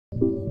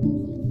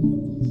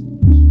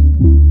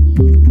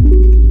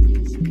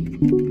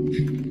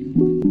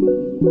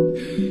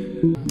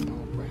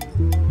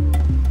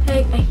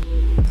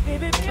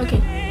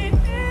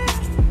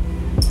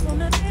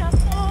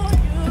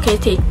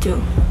Okay, take two.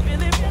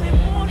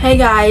 Hey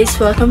guys,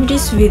 welcome to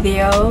this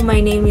video. My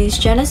name is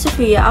Janna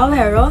Sofia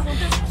Aujero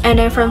and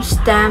I'm from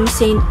STEM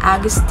St.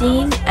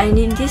 Augustine, and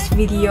in this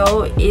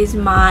video is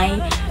my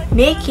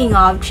making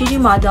of 3D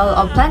model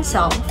of plant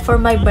cell for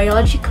my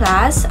biology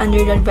class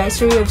under the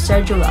advisory of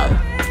Sir Joel.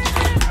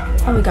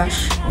 Oh my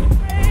gosh.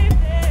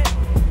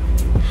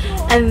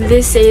 And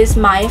this is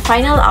my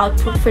final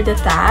output for the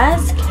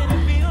task.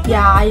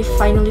 Yeah, I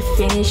finally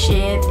finished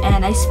it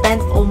and I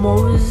spent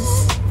almost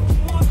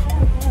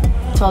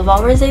 12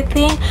 hours, I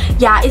think.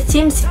 Yeah, it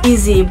seems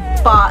easy,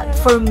 but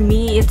for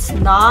me it's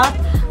not.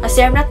 Kasi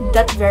I'm not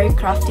that very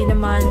crafty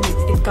naman.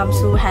 It comes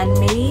to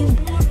handmade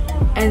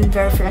and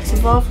very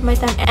flexible for my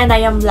time, and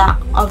I am lack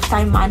of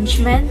time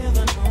management.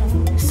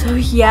 So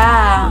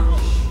yeah,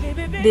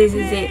 this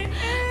is it.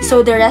 So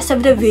the rest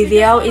of the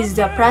video is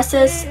the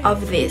process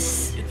of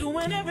this.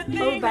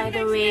 Oh, by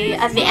the way,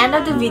 at the end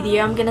of the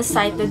video, I'm gonna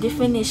cite the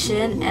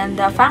definition and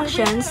the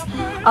functions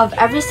of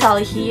every cell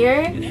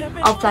here,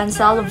 of plant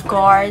cell of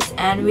course,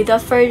 and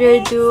without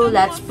further ado,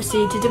 let's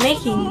proceed to the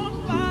making.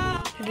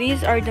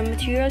 These are the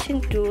materials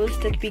and tools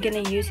that we're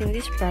gonna use in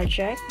this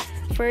project.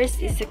 First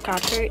is a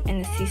cutter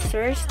and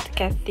scissors to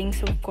cut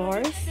things, of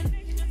course,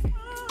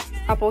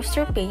 a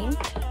poster paint,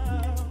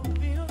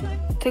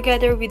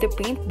 together with a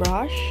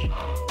paintbrush,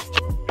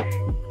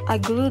 a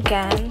glue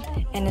gun,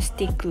 and a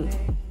stick glue,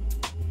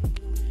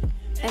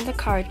 and a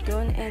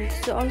cartoon, and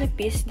the only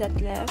piece that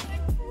left,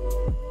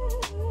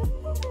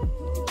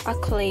 a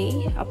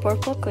clay, a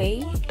purple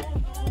clay,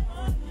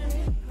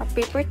 a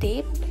paper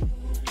tape,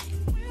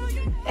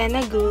 and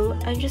a glue.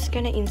 I'm just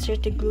gonna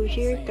insert the glue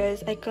here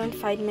because I can't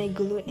find my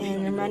glue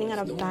and I'm running out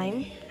of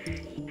time.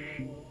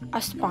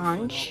 A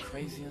sponge,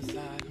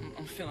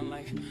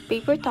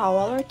 paper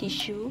towel or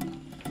tissue,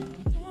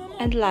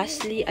 and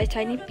lastly a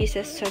tiny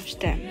pieces of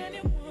stem.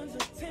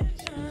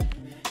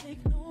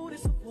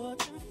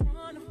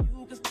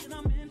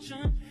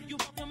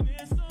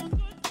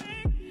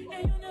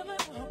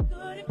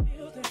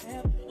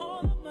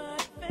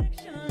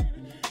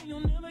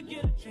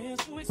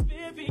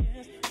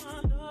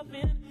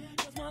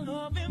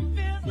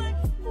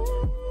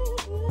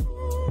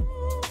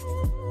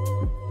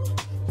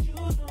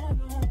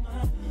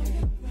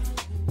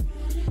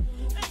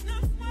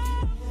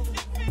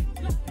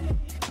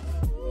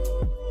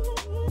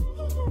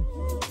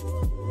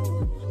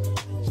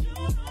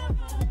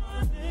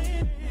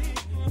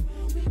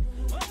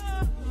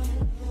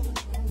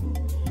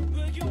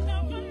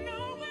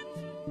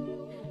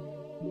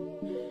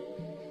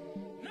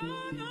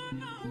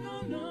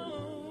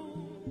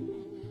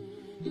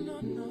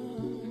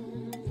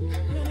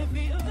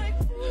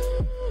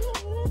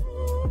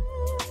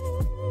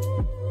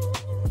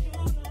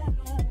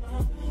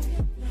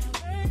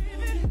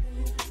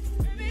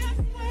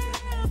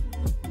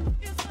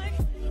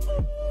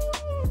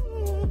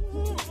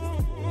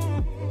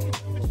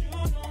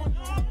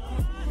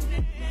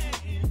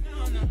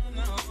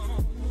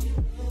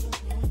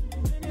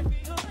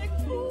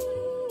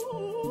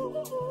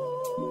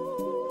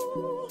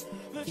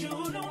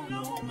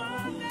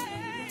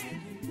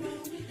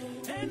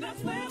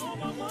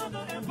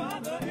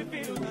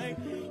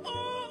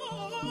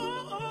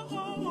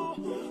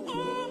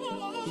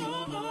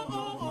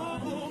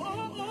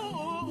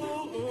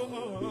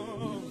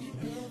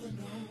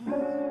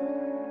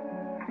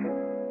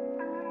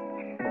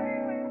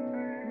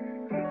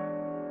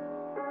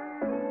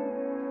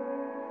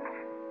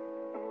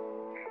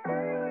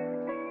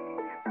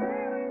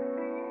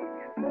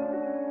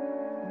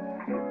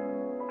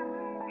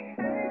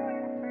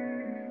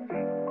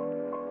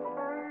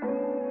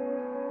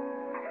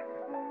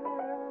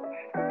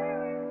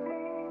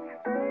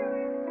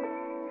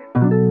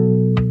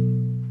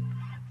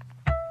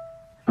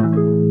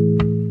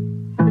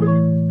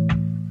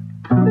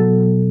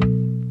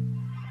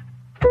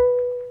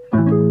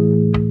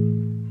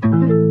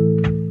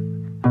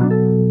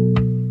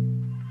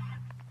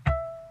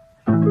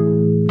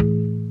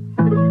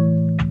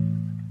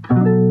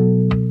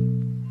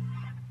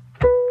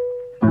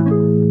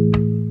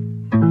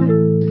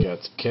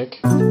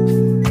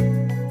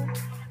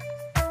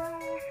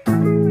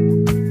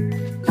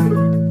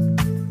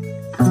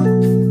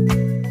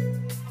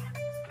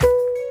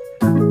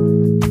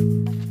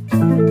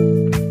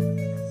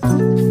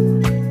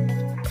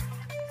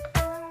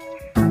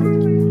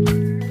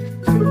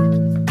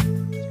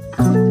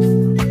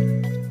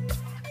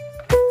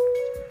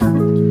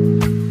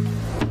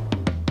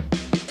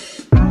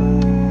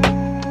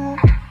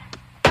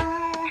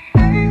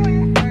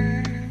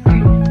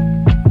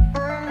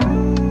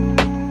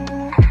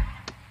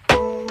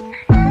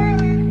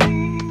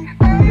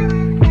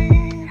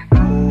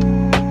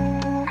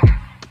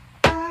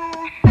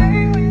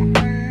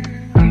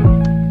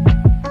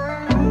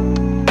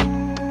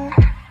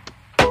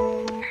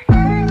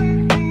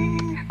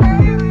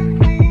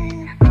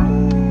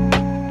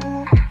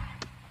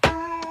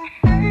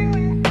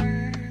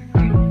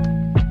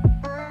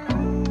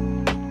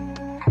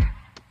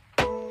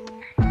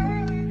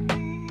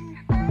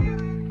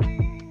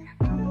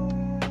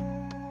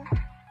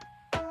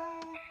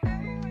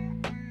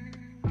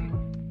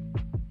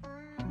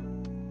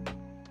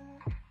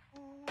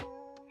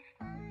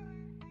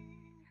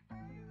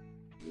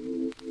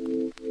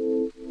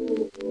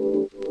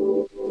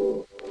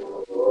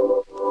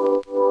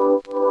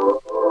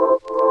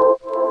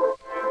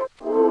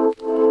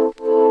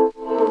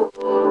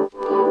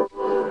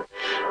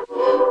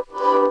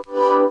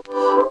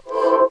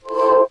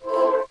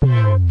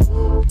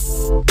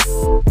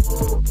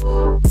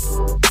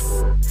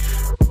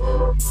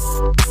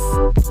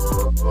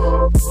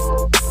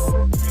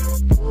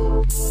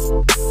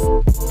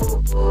 I'm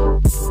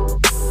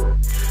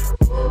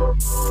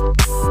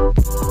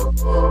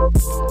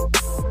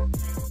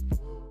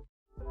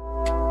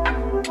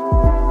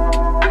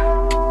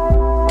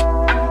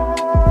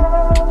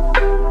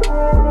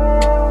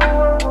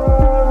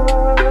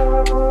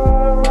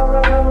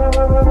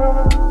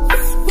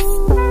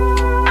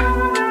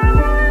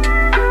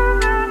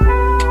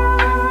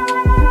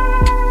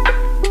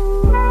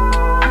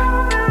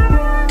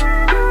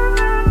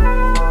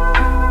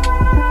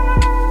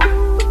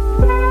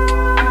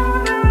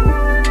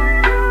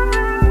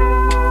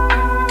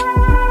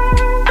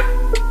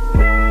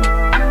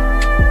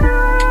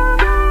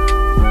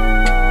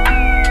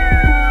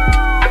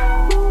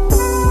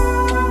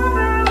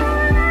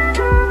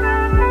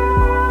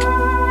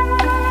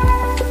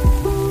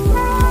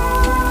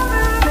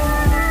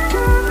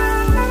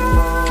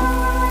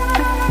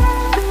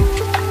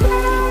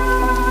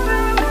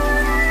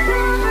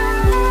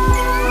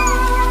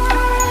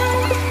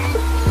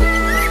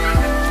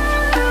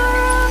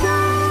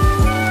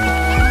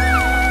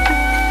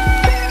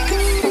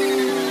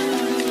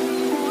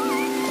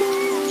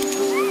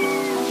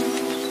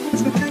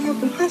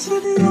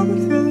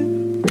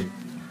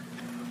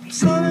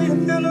sorry, I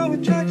feel no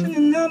attraction,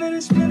 and now that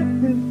it's been a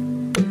bit,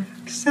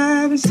 'cause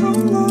I've been so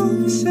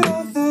long, so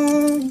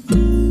long.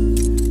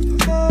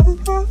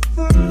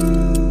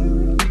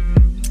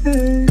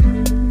 Hey.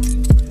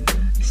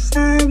 'Cause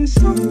I've been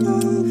so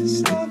long for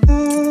so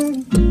long.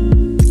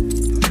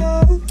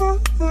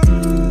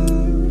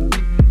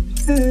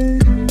 Hey.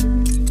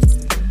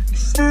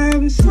 'Cause I've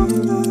been so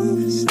long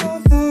for so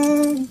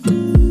long.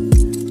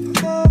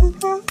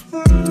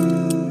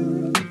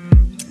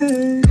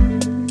 Hey.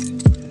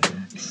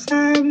 'Cause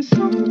I've been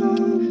so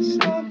long for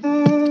so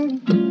long.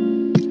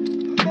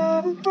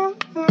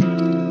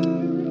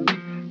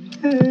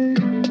 Hey.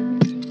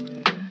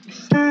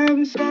 'Cause I've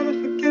been sorry,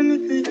 forgive me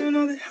for you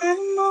know that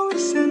I'm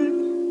always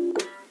sinning.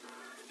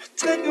 I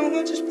take no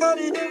one just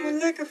party in with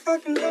liquor,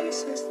 fucking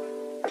nemesis.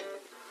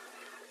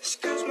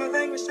 Excuse my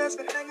language, that's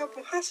a hang up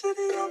on how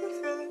shitty I've been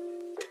feeling.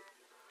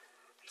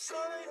 I'm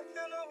sorry, I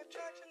feel no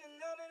attraction, and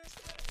now that it's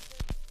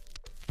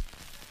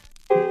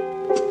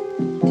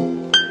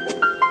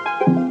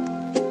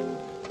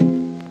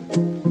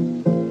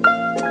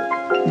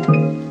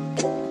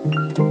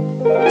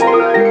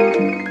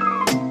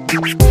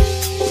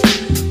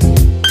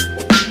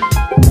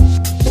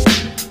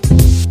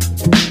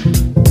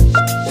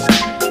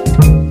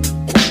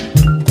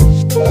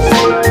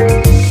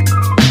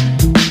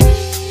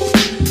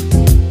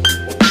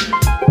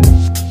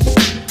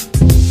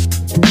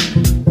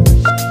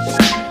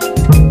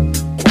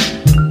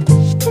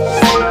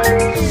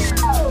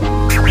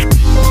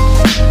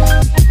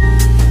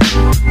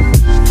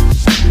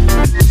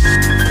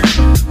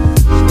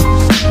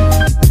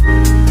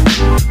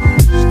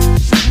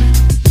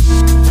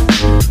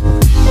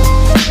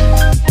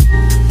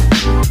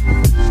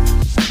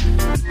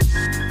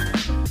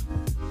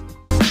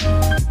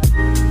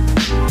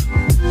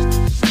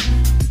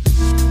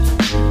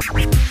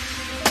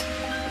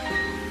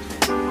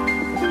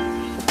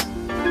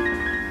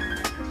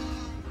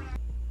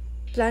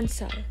Plant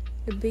cell,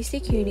 the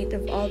basic unit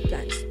of all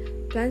plants.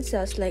 Plant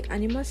cells, like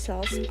animal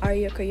cells, are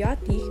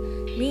eukaryotic,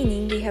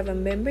 meaning they have a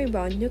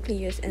membrane-bound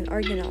nucleus and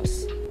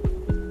organelles.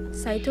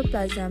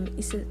 Cytoplasm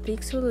is a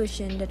thick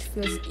solution that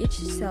fills each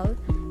cell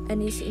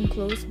and is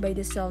enclosed by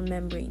the cell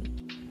membrane.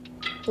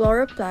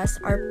 Chloroplasts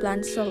are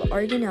plant cell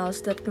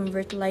organelles that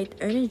convert light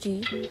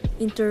energy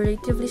into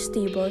relatively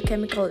stable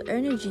chemical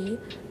energy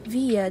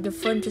via the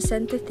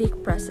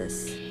photosynthetic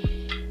process.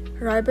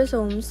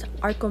 Ribosomes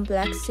are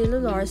complex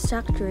cellular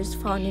structures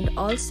found in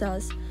all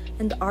cells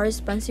and are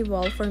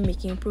responsible for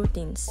making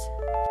proteins.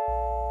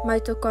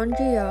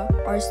 Mitochondria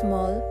are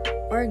small,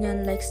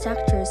 organ-like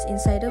structures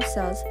inside of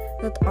cells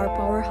that are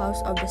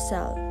powerhouse of the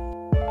cell.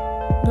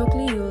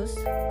 Nucleus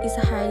is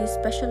a highly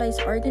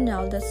specialized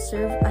organelle that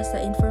serves as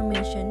the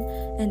information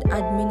and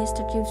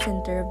administrative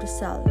center of the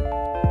cell.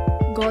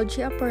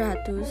 Golgi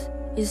apparatus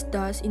is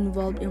thus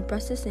involved in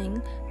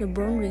processing the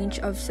broad range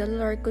of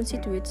cellular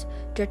constituents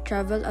that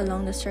travel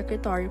along the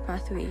circulatory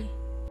pathway.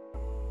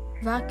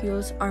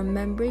 Vacuoles are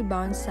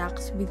membrane-bound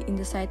sacs within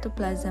the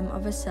cytoplasm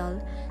of a cell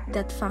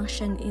that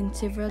function in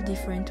several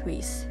different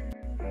ways.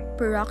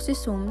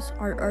 Peroxisomes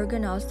are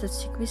organelles that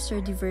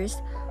sequester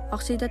diverse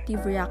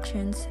oxidative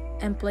reactions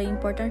and play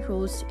important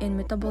roles in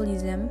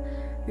metabolism,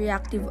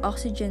 reactive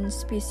oxygen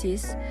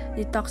species,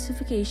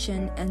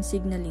 detoxification, and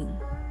signaling.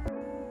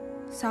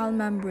 Cell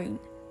membrane.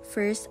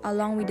 First,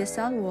 along with the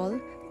cell wall,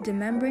 the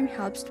membrane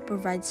helps to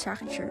provide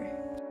structure.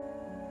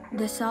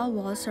 The cell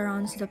wall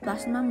surrounds the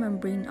plasma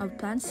membrane of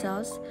plant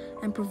cells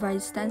and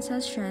provides tensile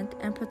strength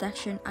and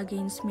protection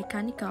against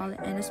mechanical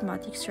and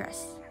osmotic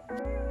stress.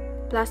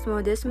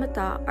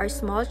 Plasmodesmata are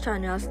small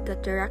channels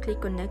that directly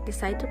connect the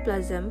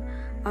cytoplasm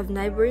of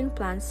neighboring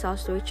plant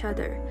cells to each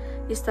other,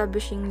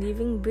 establishing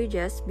living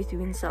bridges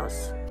between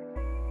cells.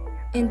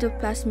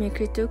 Endoplasmic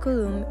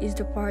reticulum is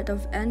the part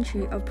of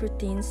entry of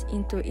proteins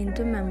into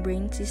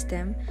endomembrane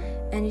system,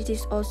 and it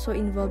is also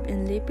involved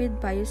in lipid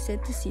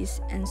biosynthesis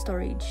and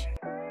storage.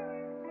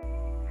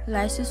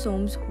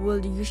 lysosomes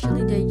will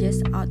usually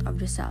digest out of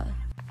the cell.